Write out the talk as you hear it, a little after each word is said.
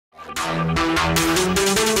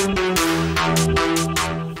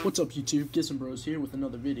What's up, YouTube? Gibson Bros here with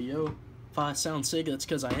another video. If I sound sick, that's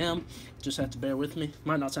because I am. Just have to bear with me.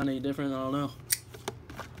 Might not sound any different, I don't know.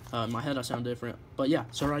 In my head I sound different. But yeah,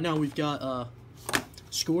 so right now we've got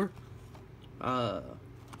Score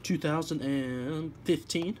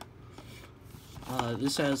 2015.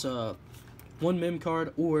 This has one mem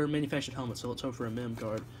card or manufactured helmet, so let's hope for a mem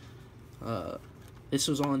card. This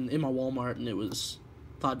was in my Walmart and it was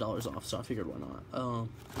 $5 off, so I figured why not.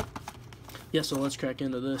 Yeah, so let's crack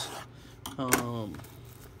into this.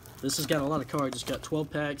 This has got a lot of cards. It's got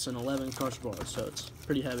 12 packs and 11 cartridge bars, so it's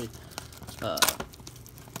pretty heavy.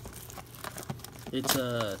 It's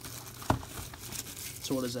so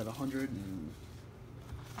what is that?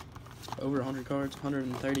 Over 100 cards,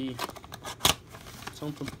 130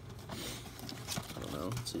 something. I don't know.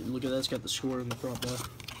 Let's see, look at that. It's got the Score in the front there,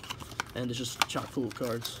 and it's just chock full of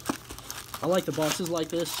cards. I like the boxes like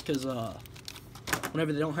this because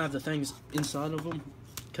whenever they don't have the things inside of them,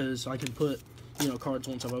 because I can put, you know, cards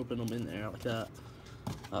once I've opened them in there like that.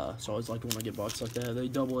 So I always like when I get boxes like that. They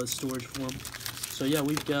double as storage for them. So yeah,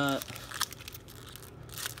 we've got.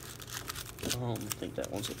 I think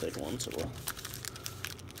that one's a thick one, so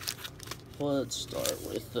let's start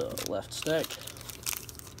with the left stack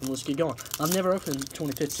and let's get going. I've never opened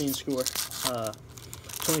 2015 Score.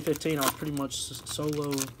 2015 I was pretty much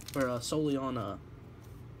solely on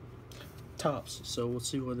tops, so we'll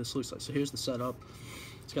see what this looks like. So here's the setup.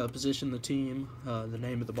 It's got a position, the team, the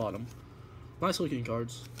name at the bottom. Nice looking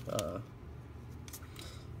cards.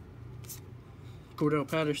 Cordell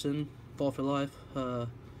Patterson, Ball for Life.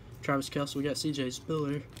 Travis Kelce, we got CJ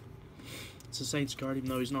Spiller. It's a Saints card, even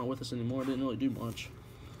though he's not with us anymore. Didn't really do much.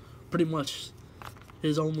 Pretty much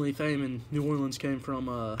his only fame in New Orleans came from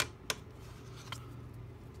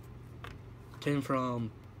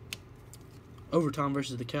overtime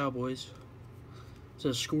versus the Cowboys. It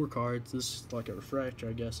says scorecards. This is like a refractor,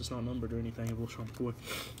 I guess. It's not numbered or anything. It looks cool.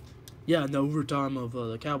 Yeah, in the overtime of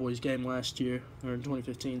the Cowboys game last year, or in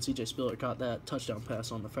 2015, CJ Spiller caught that touchdown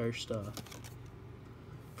pass on the first drive.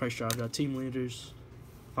 Got team leaders,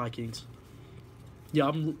 Vikings. Yeah,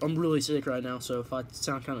 I'm really sick right now, so if I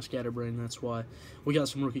sound kind of scatterbrained, that's why. We got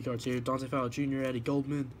some rookie cards here. Dante Fowler Jr., Eddie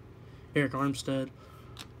Goldman, Eric Armstead,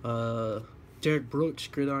 Derek Brooks,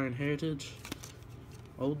 Gridiron Heritage,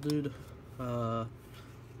 old dude,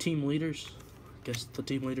 team leaders. Guess the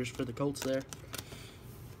team leaders for the Colts there.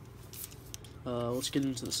 Let's get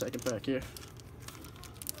into the second pack here.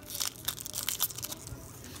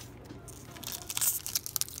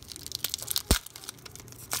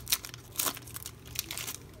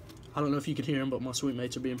 I don't know if you can hear them, but my sweet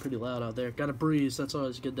mates are being pretty loud out there. Got a breeze. That's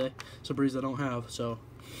always a good day. It's a breeze I don't have, so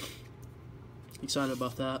excited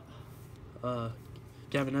about that.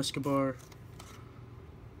 Gavin Escobar,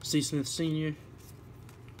 Steve Smith Sr.,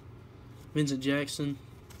 Vincent Jackson,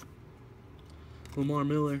 Lamar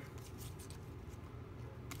Miller,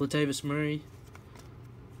 Latavius Murray,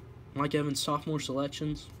 Mike Evans sophomore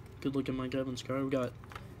selections. Good looking Mike Evans card. We got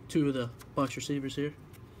two of the Bucs receivers here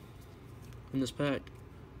in this pack.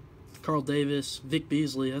 Carl Davis, Vic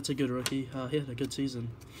Beasley, that's a good rookie. He had a good season,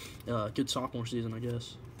 good sophomore season, I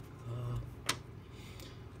guess.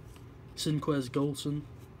 Sinquez Golson,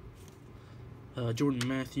 Jordan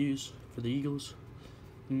Matthews for the Eagles,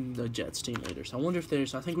 and the Jets team leaders. I wonder if I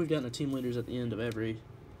think we've gotten a team leaders at the end of every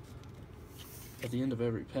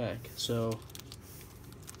pack. So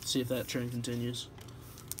see if that trend continues.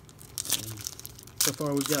 So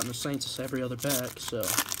far we've gotten the Saints every other pack, so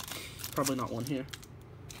probably not one here.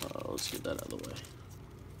 Let's get that out of the way.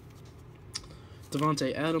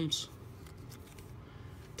 Devontae Adams,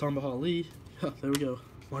 Tamba Hali. There we go.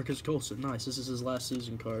 Marcus Colston. Nice. This is his last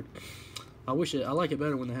season card. I like it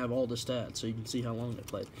better when they have all the stats so you can see how long they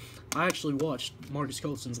played. I actually watched Marcus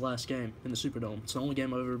Colston's last game in the Superdome. It's the only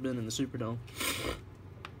game I've ever been in the Superdome.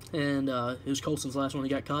 And it was Colston's last one. He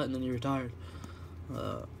got cut and then he retired.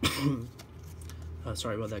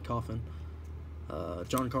 Sorry about that coughing.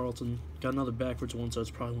 John Carlton, got another backwards one, so it's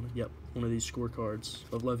probably one of these scorecards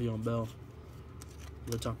of Le'Veon Bell,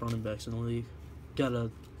 the top running backs in the league. Got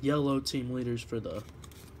a yellow team leaders for the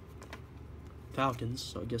Falcons,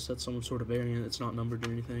 so I guess that's some sort of variant. It's not numbered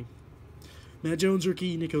or anything. Matt Jones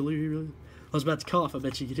rookie, Nico Leary. I was about to cough. I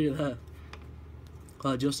bet you could hear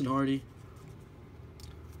that. Justin Hardy,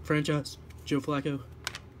 franchise, Joe Flacco,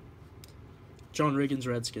 John Riggins,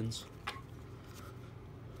 Redskins.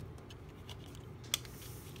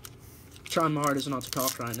 Trying my hardest not to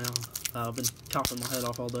cough right now. I've been coughing my head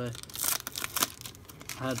off all day.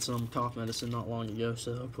 I had some cough medicine not long ago,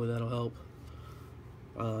 so hopefully that'll help.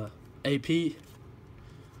 AP,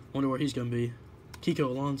 wonder where he's going to be. Kiko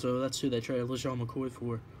Alonso, that's who they traded LeSean McCoy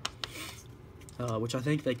for. Which I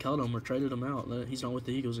think they cut him or traded him out. He's not with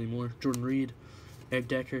the Eagles anymore. Jordan Reed, Eric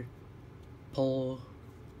Decker, Paul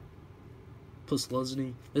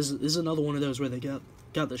Puslesny. This is another one of those where they got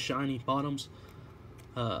the shiny bottoms.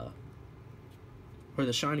 Or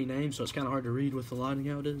the shiny name, so it's kind of hard to read with the lighting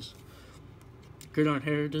how it is. Gridiron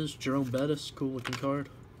Heritage, Jerome Bettis, cool looking card.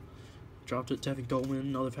 Dropped it. Tevin Coleman,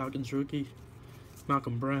 another Falcons rookie.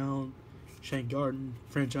 Malcolm Brown, Shane Garden,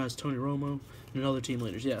 franchise Tony Romo, and another team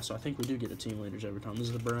leaders. Yeah, so I think we do get the team leaders every time. This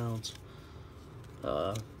is the Browns.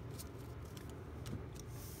 Yeah,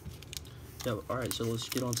 alright, so let's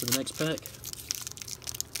get on to the next pack.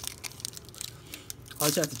 I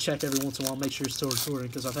always have to check every once in a while, make sure it's still recording,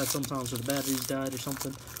 because I've had sometimes where the batteries died or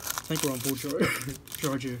something. I think we're on full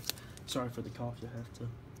charge here. Sorry for the cough, you have to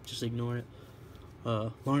just ignore it.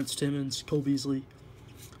 Lawrence Timmons, Cole Beasley,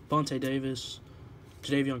 Vontae Davis,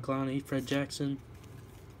 Jadeveon Clowney, Fred Jackson,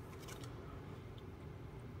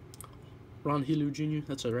 Ron Helu Jr.,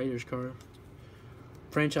 that's a Raiders card.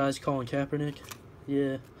 Franchise Colin Kaepernick,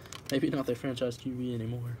 yeah, maybe not their franchise QB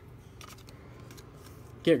anymore.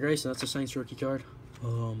 Garrett Grayson, that's a Saints rookie card.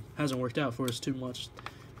 Hasn't worked out for us too much.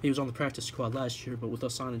 He was on the practice squad last year, but with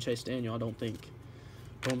us signing Chase Daniel, I don't think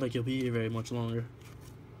he'll be here very much longer.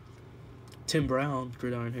 Tim Brown,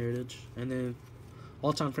 Gridiron Heritage, and then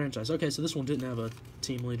all-time franchise. Okay, so this one didn't have a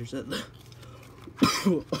team leader set.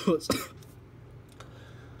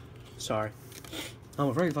 Sorry. I'm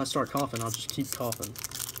afraid if I start coughing, I'll just keep coughing.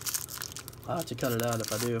 I'll have to cut it out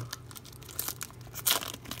if I do.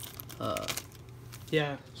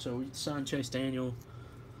 Yeah, so we signed Chase Daniel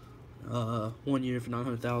 1 year for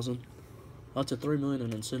 $900,000. Up to $3 million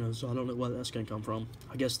in incentives, so I don't know where that's going to come from.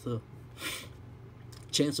 I guess the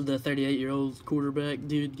chance of that 38-year-old quarterback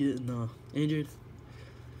dude getting injured.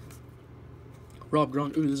 Rob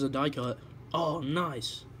Gronk. Ooh, this is a die cut. Oh,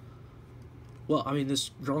 nice. Well, I mean,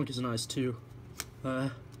 this Gronk is nice too.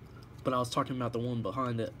 But I was talking about the one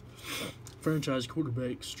behind it. Franchise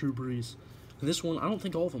quarterbacks, Drew Brees. And this one, I don't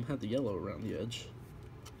think all of them had the yellow around the edge.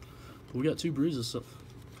 But we got 2 Breezes, so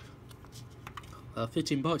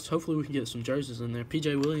 15 bucks. Hopefully we can get some jerseys in there.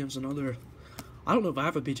 PJ Williams, another. I don't know if I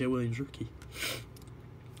have a PJ Williams rookie.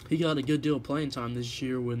 He got a good deal of playing time this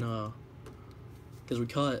year when, because we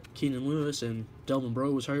cut Keenan Lewis and Delvin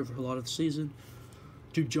Breaux was hurt for a lot of the season.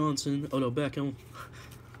 Duke Johnson, Odell Beckham.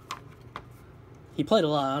 He played a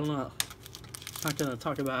lot. I'm not gonna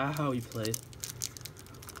talk about how he played.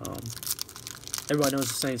 Everybody knows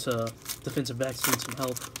the Saints defensive backs need some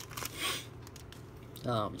help.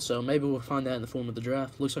 So maybe we'll find that in the form of the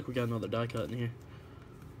draft. Looks like we got another die cut in here.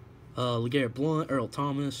 LeGarrette Blount, Earl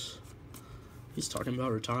Thomas. He's talking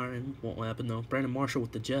about retiring. Won't happen though. Brandon Marshall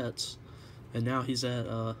with the Jets, and now he's at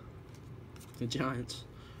the Giants.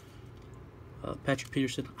 Patrick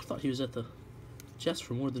Peterson. I thought he was at the Jets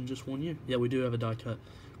for more than just 1 year. Yeah, we do have a die cut.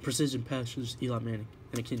 Precision Passes, Eli Manning,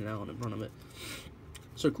 and a Keenan Allen in front of it.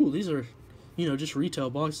 So cool. These are, just retail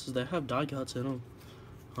boxes that have die cuts in them.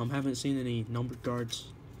 Haven't seen any numbered cards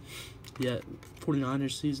yet.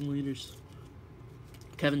 49ers season leaders.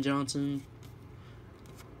 Kevin Johnson.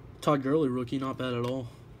 Todd Gurley rookie, not bad at all.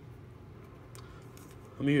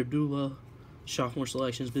 Amir Abdullah. Sophomore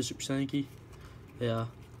selections, Bishop Sankey. Yeah.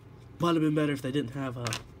 Might have been better if they didn't have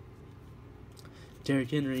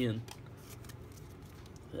Derrick Henry and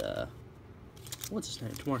what's his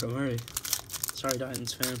name? DeMarco Murray. Sorry,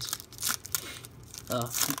 Titans fans.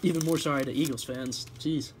 Even more sorry to Eagles fans.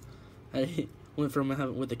 Jeez. I went from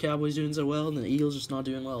having with the Cowboys doing so well, and the Eagles just not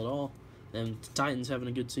doing well at all. And the Titans having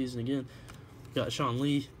a good season again. Got Sean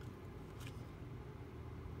Lee.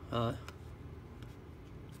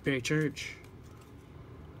 Barry Church.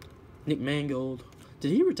 Nick Mangold.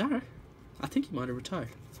 Did he retire? I think he might have retired.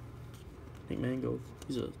 Nick Mangold.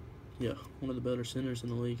 He's one of the better centers in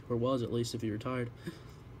the league, or was at least if he retired.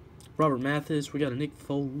 Robert Mathis. We got a Nick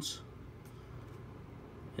Foles.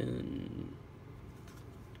 And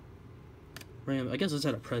Rams. I guess it's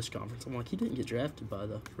at a press conference. I'm like, he didn't get drafted by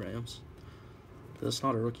the Rams. That's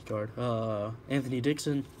not a rookie card. Anthony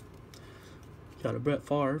Dixon. Got a Brett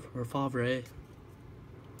Favre, or Favre.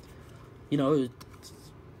 It's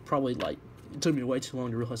probably like, it took me way too long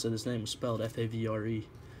to realize that his name was spelled Favre.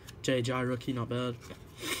 J.J. rookie, not bad.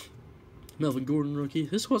 Melvin Gordon rookie.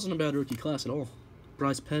 This wasn't a bad rookie class at all.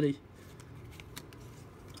 Bryce Petty.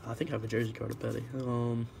 I think I have a jersey card of Petty.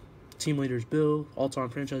 Team leaders Bill. All-time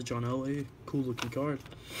franchise John Elway. Cool looking card.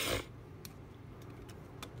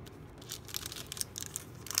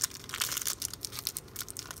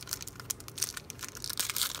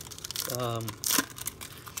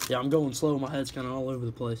 Yeah, I'm going slow. My head's kind of all over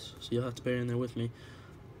the place, so you'll have to bear in there with me.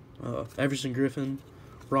 Everson Griffin,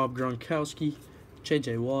 Rob Gronkowski,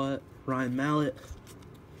 J.J. Watt, Ryan Mallett,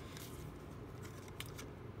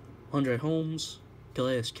 Andre Holmes,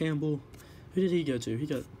 Calais Campbell. Who did he go to? He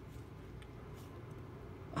got...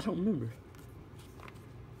 I don't remember.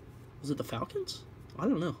 Was it the Falcons? I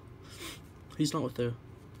don't know. He's not with the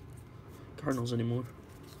Cardinals anymore.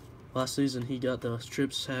 Last season, he got the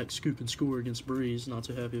strip, sack, scoop, and score against Breeze. Not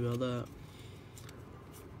too happy about that.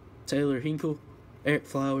 Taylor Hinkle, Eric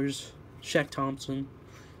Flowers, Shaq Thompson,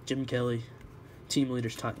 Jim Kelly, Team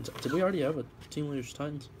Leaders Titans. Did we already have a Team Leaders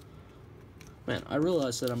Titans? Man, I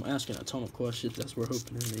realize that I'm asking a ton of questions as we're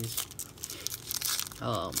opening these.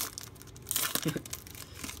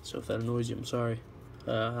 So if that annoys you, I'm sorry.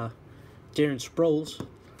 Darren Sproles,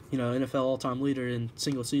 you know, NFL all-time leader in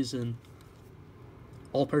single-season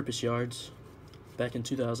all-purpose yards back in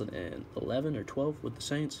 2011 or 12 with the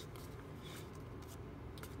Saints.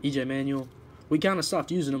 E.J. Manuel. We kind of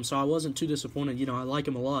stopped using him, so I wasn't too disappointed. You know, I like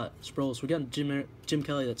him a lot. Sproles. We got Jim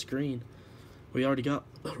Kelly that's green. We already got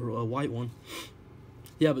a white one.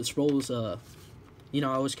 Yeah, but Sproles, you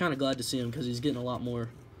know, I was kind of glad to see him because he's getting a lot more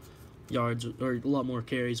yards, or a lot more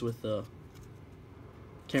carries with the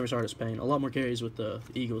camera's hardest pain. A lot more carries with the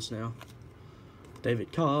Eagles now.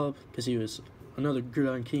 David Cobb, because he was another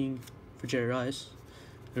gridiron king for Jerry Rice.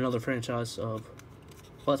 Another franchise of,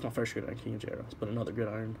 well, that's my first gridiron king of Jerry Rice, but another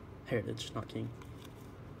gridiron heritage, not king.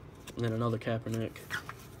 And then another Kaepernick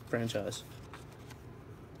franchise.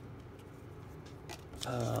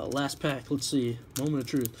 Last pack, let's see. Moment of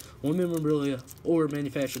truth. One memorabilia or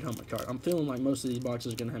manufactured helmet card. I'm feeling like most of these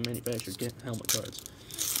boxes are going to have manufactured helmet cards,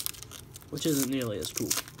 which isn't nearly as cool.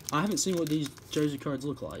 I haven't seen what these jersey cards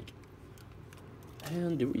look like.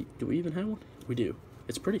 And do we even have one? We do.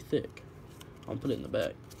 It's pretty thick. I'll put it in the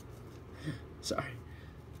back. Sorry.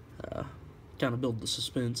 Kind of build the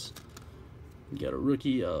suspense. We got a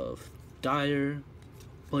rookie of Dyer,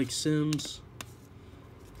 Blake Sims.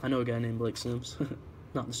 I know a guy named Blake Sims.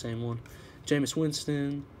 Not the same one. Jameis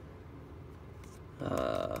Winston.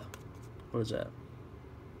 What is that?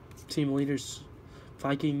 Team Leaders,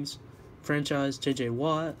 Vikings, franchise, J.J.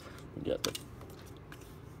 Watt. We got the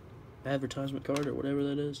advertisement card or whatever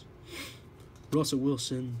that is. Russell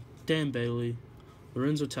Wilson, Dan Bailey,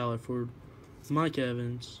 Lorenzo Tallerford, Mike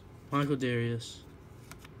Evans, Michael Darius,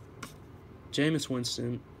 Jameis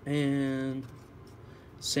Winston, and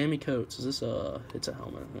Sammy Coates. Is this it's a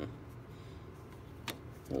helmet, huh?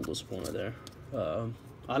 A little disappointed there.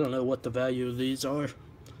 I don't know what the value of these are.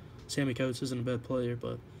 Sammy Coates isn't a bad player,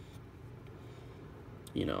 but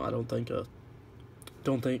you know, I don't think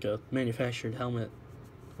a manufactured helmet,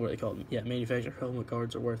 what do they call them? Yeah, manufactured helmet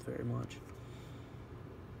cards are worth very much.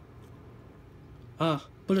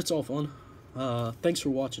 But it's all fun. Thanks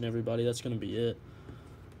for watching, everybody. That's gonna be it.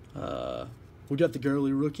 We got the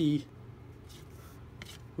Gurley rookie.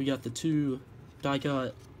 We got the two die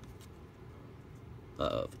cut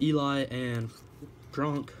of Eli and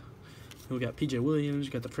Gronk. And we got P.J. Williams.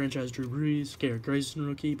 We got the franchise Drew Brees. Garrett Grayson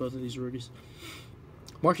rookie. Both of these rookies.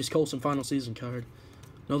 Marcus Colson final season card.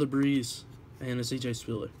 Another Brees and a C.J.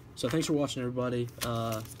 Spiller. So thanks for watching, everybody.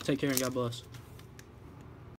 Take care and God bless.